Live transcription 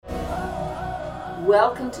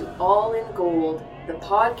Welcome to All in Gold, the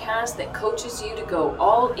podcast that coaches you to go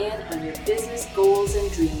all in on your business goals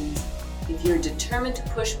and dreams. If you're determined to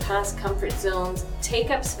push past comfort zones,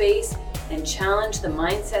 take up space, and challenge the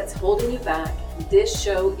mindsets holding you back, this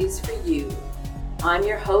show is for you. I'm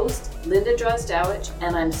your host, Linda Drozdowich,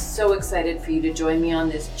 and I'm so excited for you to join me on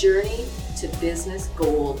this journey to business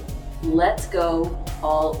gold. Let's go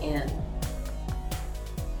all in.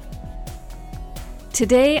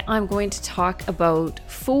 Today, I'm going to talk about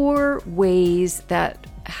 4 ways that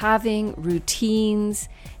having routines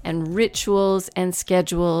and rituals and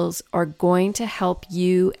schedules are going to help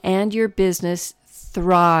you and your business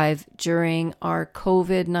thrive during our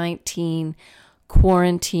COVID-19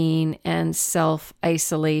 quarantine and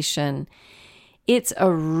self-isolation. It's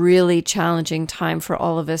a really challenging time for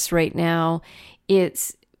all of us right now.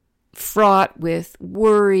 It's fraught with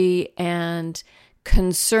worry and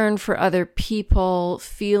concern for other people,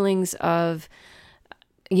 feelings of,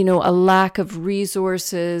 a lack of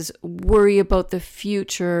resources, worry about the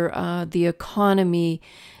future, the economy.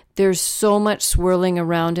 There's so much swirling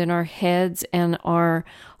around in our heads and our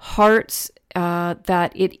hearts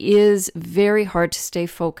that it is very hard to stay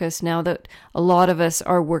focused now that a lot of us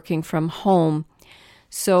are working from home.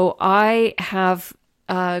 So I have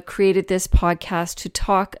created this podcast to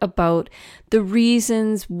talk about the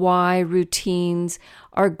reasons why routines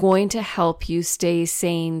are going to help you stay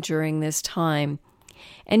sane during this time.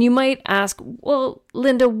 And you might ask, well,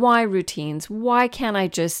 Linda, why routines? Why can't I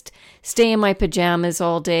just stay in my pajamas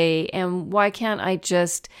all day? And why can't I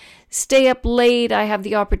just stay up late? I have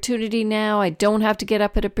the opportunity now. I don't have to get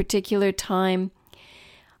up at a particular time.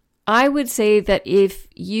 I would say that if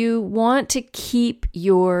you want to keep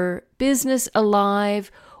your business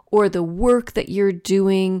alive or the work that you're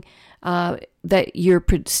doing, that you're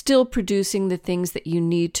still producing the things that you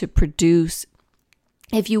need to produce,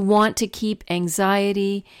 if you want to keep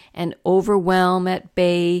anxiety and overwhelm at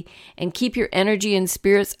bay and keep your energy and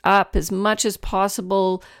spirits up as much as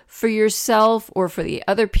possible for yourself or for the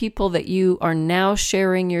other people that you are now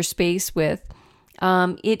sharing your space with,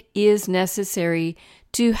 it is necessary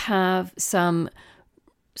to have some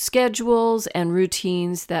schedules and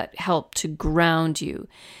routines that help to ground you.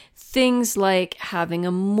 Things like having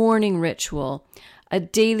a morning ritual, a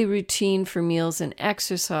daily routine for meals and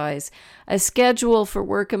exercise, a schedule for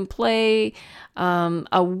work and play,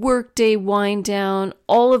 a workday wind down.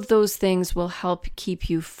 All of those things will help keep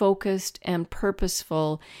you focused and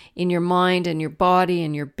purposeful in your mind and your body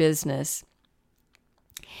and your business.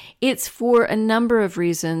 It's for a number of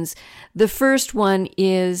reasons. The first one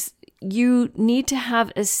is you need to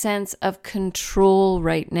have a sense of control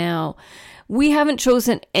right now. We haven't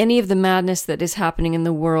chosen any of the madness that is happening in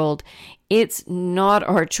the world. It's not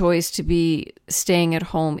our choice to be staying at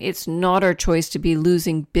home. It's not our choice to be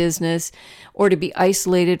losing business or to be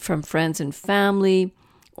isolated from friends and family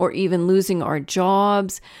or even losing our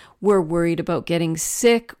jobs. We're worried about getting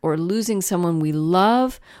sick or losing someone we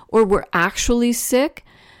love, or we're actually sick.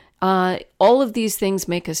 All of these things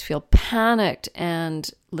make us feel panicked and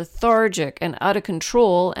lethargic and out of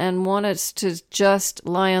control and want us to just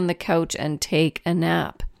lie on the couch and take a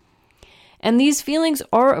nap. And these feelings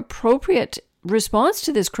are appropriate response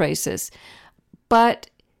to this crisis,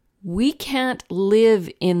 but we can't live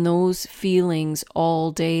in those feelings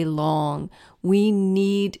all day long. We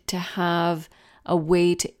need to have a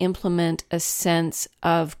way to implement a sense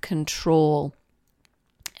of control.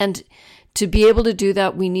 And to be able to do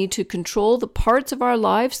that, we need to control the parts of our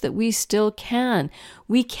lives that we still can.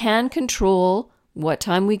 We can control what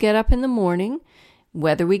time we get up in the morning,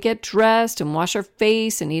 whether we get dressed and wash our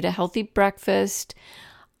face and eat a healthy breakfast.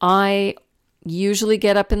 I usually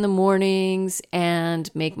get up in the mornings and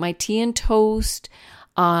make my tea and toast.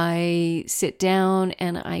 I sit down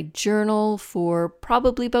and I journal for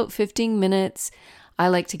probably about 15 minutes. I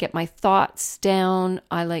like to get my thoughts down.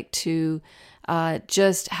 I like to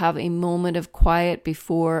just have a moment of quiet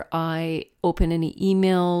before I open any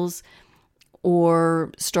emails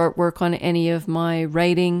or start work on any of my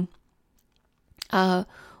writing.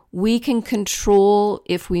 We can control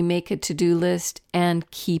if we make a to-do list and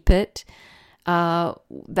keep it.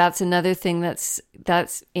 That's another thing that's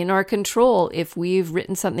in our control. If we've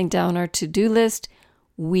written something down our to-do list,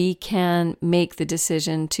 we can make the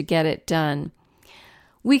decision to get it done.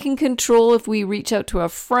 We can control if we reach out to a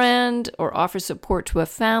friend or offer support to a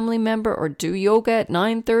family member or do yoga at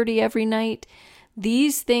 9:30 every night.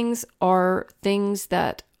 These things are things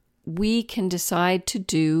that we can decide to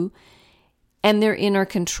do, and they're in our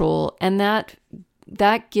control. And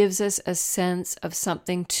that gives us a sense of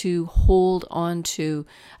something to hold on to,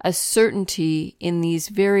 a certainty in these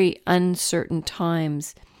very uncertain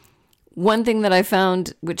times. one thing that I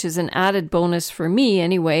found, which is an added bonus for me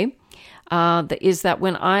anyway, is that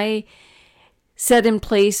when I set in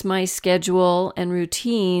place my schedule and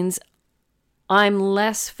routines, I'm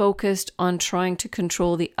less focused on trying to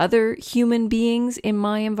control the other human beings in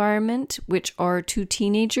my environment, which are 2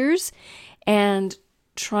 teenagers, and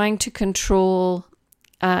trying to control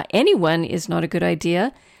anyone is not a good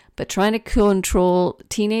idea, but trying to control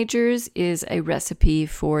teenagers is a recipe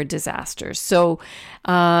for disaster. So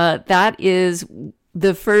that is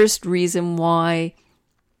the first reason why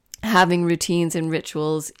having routines and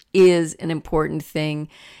rituals is an important thing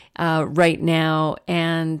right now.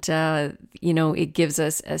 And, it gives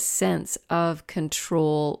us a sense of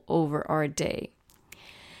control over our day.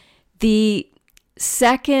 The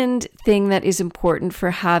second thing that is important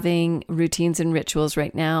for having routines and rituals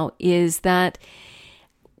right now is that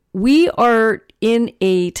we are in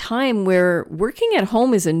a time where working at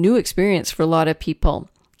home is a new experience for a lot of people.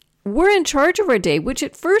 We're in charge of our day, which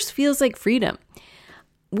at first feels like freedom.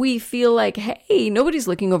 We feel like, hey, nobody's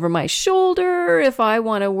looking over my shoulder. If I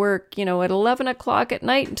want to work, at 11 o'clock at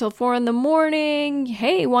night until 4 in the morning,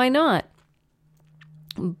 hey, why not?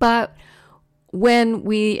 But when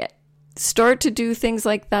we start to do things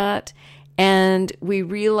like that, and we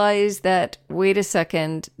realize that, wait a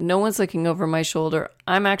second, no one's looking over my shoulder.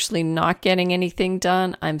 I'm actually not getting anything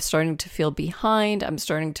done. I'm starting to feel behind. I'm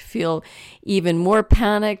starting to feel even more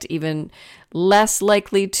panicked, even less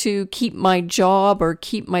likely to keep my job or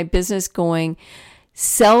keep my business going.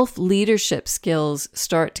 Self-leadership skills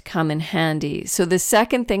start to come in handy. So the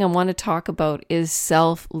second thing I want to talk about is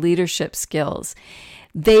self-leadership skills.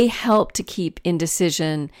 They help to keep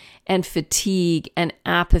indecision and fatigue and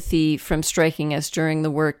apathy from striking us during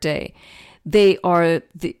the workday.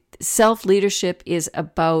 Self-leadership is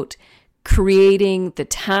about creating the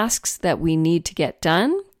tasks that we need to get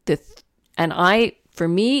done. For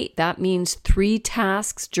me, that means 3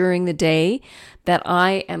 tasks during the day that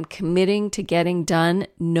I am committing to getting done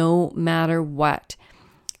no matter what.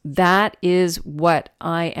 That is what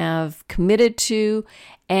I have committed to,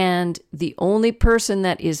 and the only person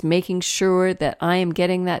that is making sure that I am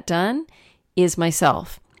getting that done is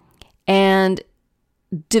myself. And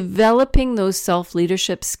developing those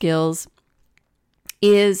self-leadership skills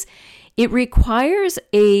it requires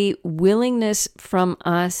a willingness from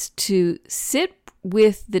us to sit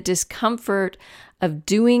with the discomfort of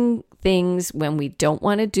doing things when we don't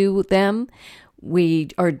want to do them. We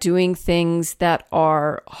are doing things that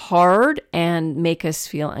are hard and make us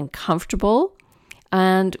feel uncomfortable.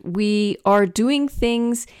 And we are doing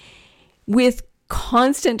things with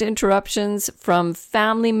constant interruptions from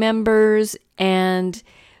family members, and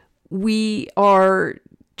we are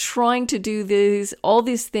trying to do all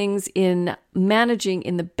these things in managing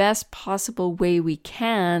in the best possible way we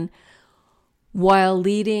can while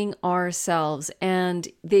leading ourselves. And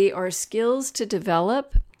they are skills to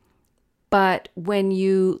develop, but when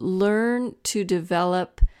you learn to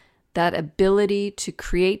develop that ability to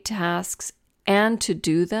create tasks and to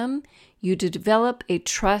do them, you develop a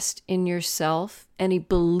trust in yourself and a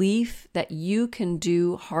belief that you can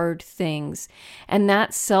do hard things. And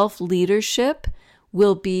that self-leadership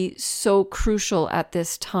will be so crucial at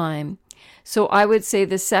this time. So I would say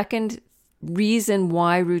the second reason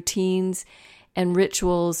why routines and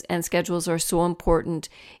rituals and schedules are so important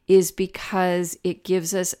is because it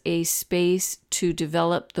gives us a space to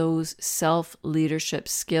develop those self-leadership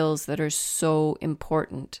skills that are so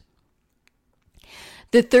important.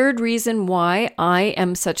 The third reason why I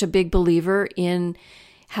am such a big believer in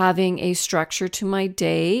having a structure to my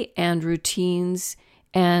day and routines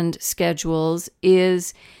and schedules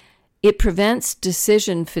is it prevents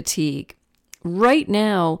decision fatigue. Right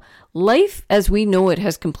now, life as we know it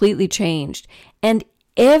has completely changed, and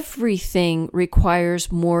everything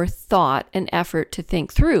requires more thought and effort to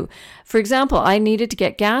think through. For example, I needed to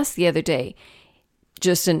get gas the other day.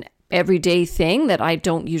 Just an everyday thing that I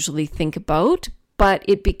don't usually think about, but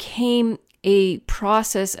it became a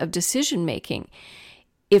process of decision making.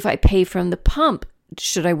 If I pay from the pump,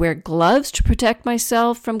 should I wear gloves to protect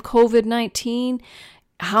myself from COVID-19?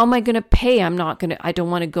 How am I going to pay? I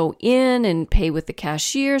don't want to go in and pay with the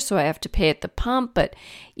cashier, so I have to pay at the pump. But,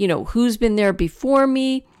 who's been there before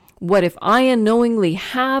me? What if I unknowingly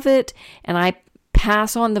have it and I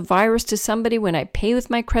pass on the virus to somebody when I pay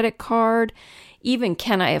with my credit card? Even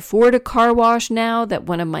can I afford a car wash now that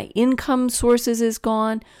one of my income sources is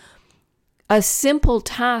gone? A simple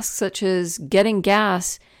task such as getting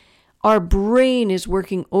gas, our brain is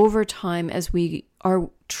working overtime as we are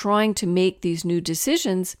trying to make these new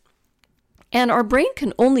decisions. And our brain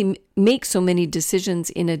can only make so many decisions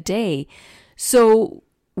in a day. So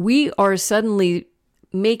we are suddenly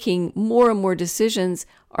making more and more decisions,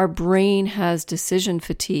 our brain has decision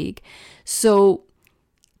fatigue. So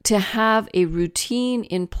to have a routine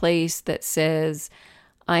in place that says,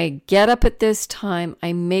 I get up at this time,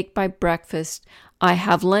 I make my breakfast, I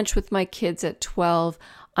have lunch with my kids at 12,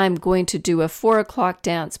 I'm going to do a 4 o'clock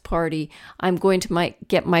dance party, I'm going to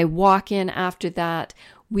get my walk in after that,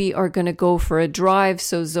 we are going to go for a drive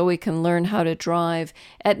so Zoe can learn how to drive.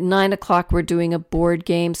 At 9 o'clock, we're doing a board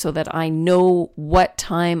game so that I know what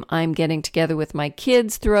time I'm getting together with my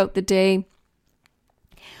kids throughout the day.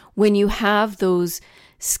 When you have those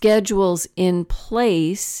schedules in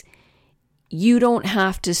place, you don't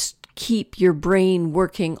have to keep your brain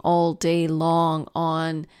working all day long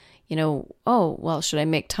on, oh, well, should I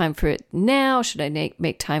make time for it now? Should I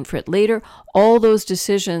make time for it later? All those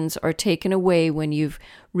decisions are taken away when you've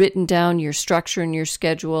written down your structure and your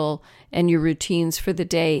schedule and your routines for the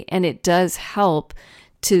day. And it does help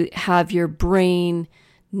to have your brain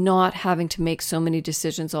not having to make so many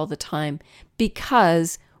decisions all the time,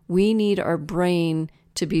 because we need our brain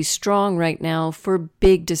to be strong right now for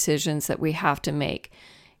big decisions that we have to make.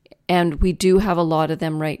 And we do have a lot of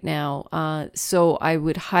them right now. So I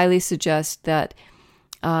would highly suggest that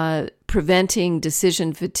preventing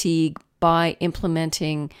decision fatigue by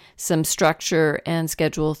implementing some structure and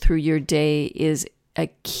schedule through your day is a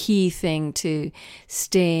key thing to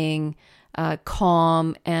staying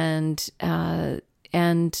calm and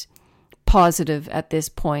positive at this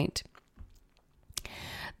point.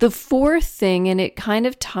 The fourth thing, and it kind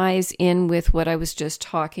of ties in with what I was just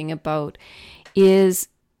talking about, is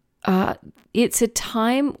it's a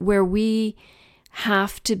time where we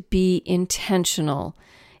have to be intentional.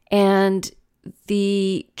 And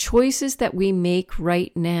the choices that we make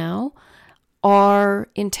right now are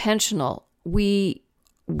intentional.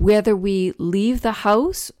 Whether we leave the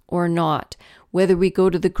house or not, whether we go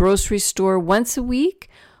to the grocery store once a week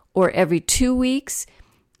or every 2 weeks,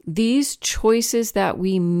 these choices that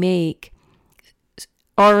we make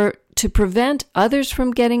are to prevent others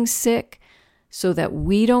from getting sick so that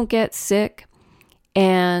we don't get sick.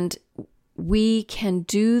 And we can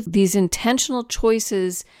do these intentional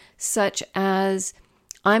choices such as,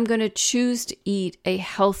 I'm going to choose to eat a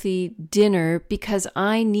healthy dinner because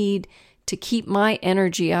I need to keep my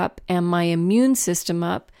energy up and my immune system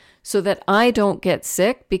up so that I don't get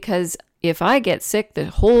sick, because if I get sick, the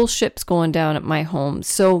whole ship's going down at my home.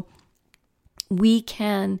 So we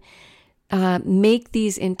can make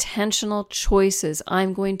these intentional choices.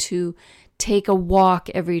 I'm going to take a walk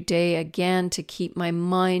every day, again, to keep my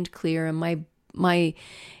mind clear and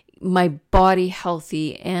my body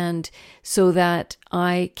healthy, and so that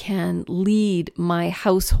I can lead my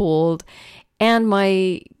household and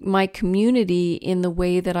my community in the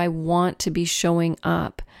way that I want to be showing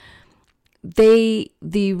up. The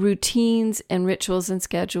routines and rituals and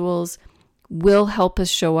schedules will help us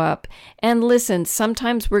show up. And listen,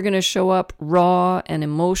 sometimes we're going to show up raw and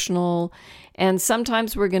emotional, and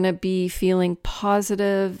sometimes we're going to be feeling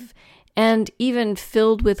positive and even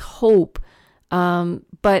filled with hope.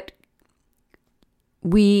 But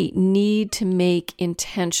we need to make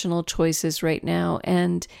intentional choices right now,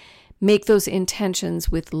 and make those intentions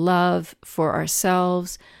with love for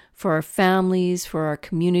ourselves, for our families, for our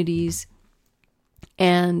communities.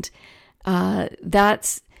 And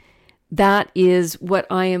that is what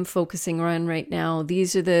I am focusing on right now.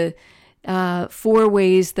 These are the 4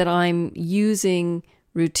 ways that I'm using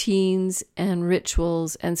routines and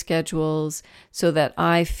rituals and schedules so that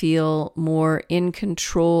I feel more in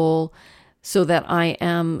control, so that I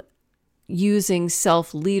am using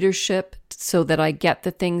self-leadership so that I get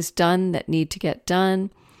the things done that need to get done,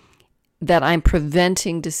 that I'm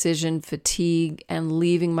preventing decision fatigue and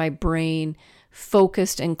leaving my brain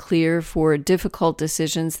focused and clear for difficult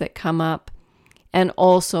decisions that come up, and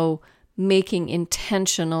also making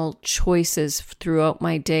intentional choices throughout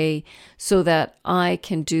my day so that I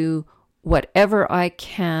can do whatever I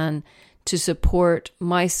can to support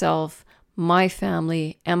myself, my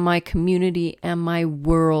family, and my community and my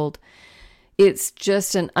world. It's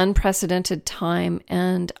just an unprecedented time,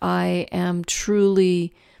 and I am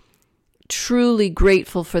truly, truly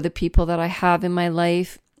grateful for the people that I have in my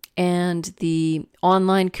life, and the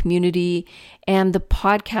online community, and the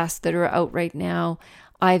podcasts that are out right now.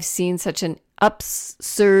 I've seen such an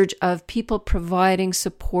upsurge of people providing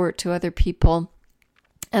support to other people.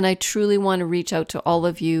 And I truly want to reach out to all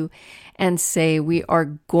of you and say, we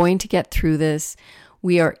are going to get through this.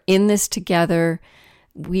 We are in this together.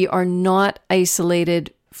 We are not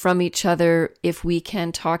isolated from each other if we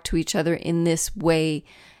can talk to each other in this way.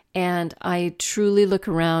 And I truly look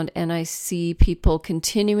around and I see people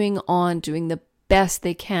continuing on doing the best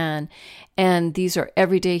they can. And these are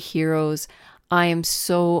everyday heroes. I am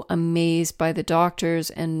so amazed by the doctors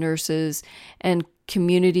and nurses and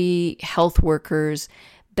community health workers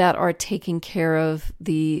that are taking care of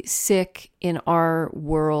the sick in our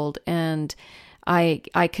world. And I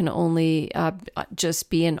can only just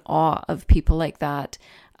be in awe of people like that.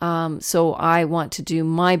 So I want to do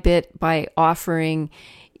my bit by offering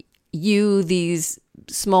you these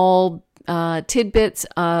small tidbits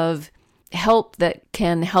of help that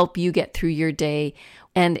can help you get through your day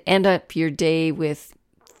and end up your day with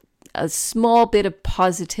a small bit of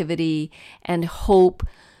positivity and hope.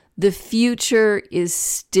 The future is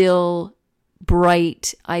still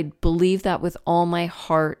bright. I believe that with all my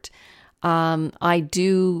heart. I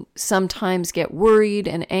do sometimes get worried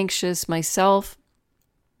and anxious myself,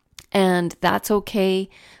 and that's okay.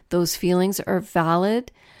 Those feelings are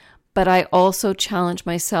valid. But I also challenge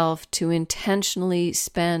myself to intentionally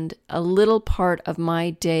spend a little part of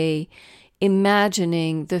my day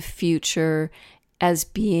imagining the future as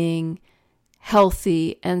being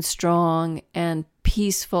healthy and strong and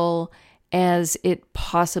peaceful as it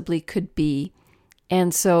possibly could be.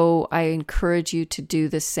 And so I encourage you to do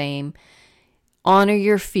the same. Honor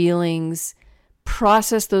your feelings,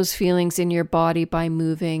 process those feelings in your body by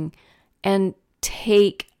moving, and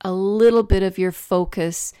take a little bit of your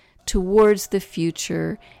focus towards the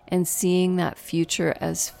future and seeing that future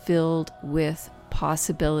as filled with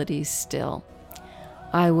possibilities still.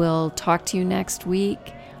 I will talk to you next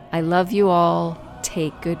week. I love you all.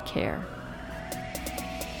 Take good care.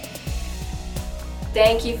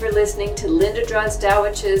 Thank you for listening to Linda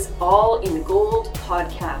Drozdowich's All in Gold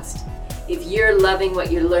podcast. If you're loving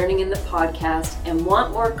what you're learning in the podcast and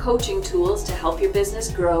want more coaching tools to help your business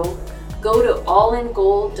grow, go to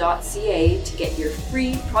allingold.ca to get your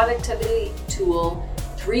free productivity tool,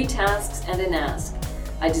 3 tasks and an ask.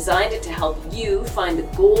 I designed it to help you find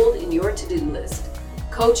the gold in your to-do list.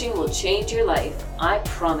 Coaching will change your life, I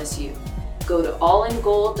promise you. Go to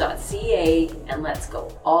allingold.ca and let's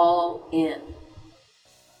go all in.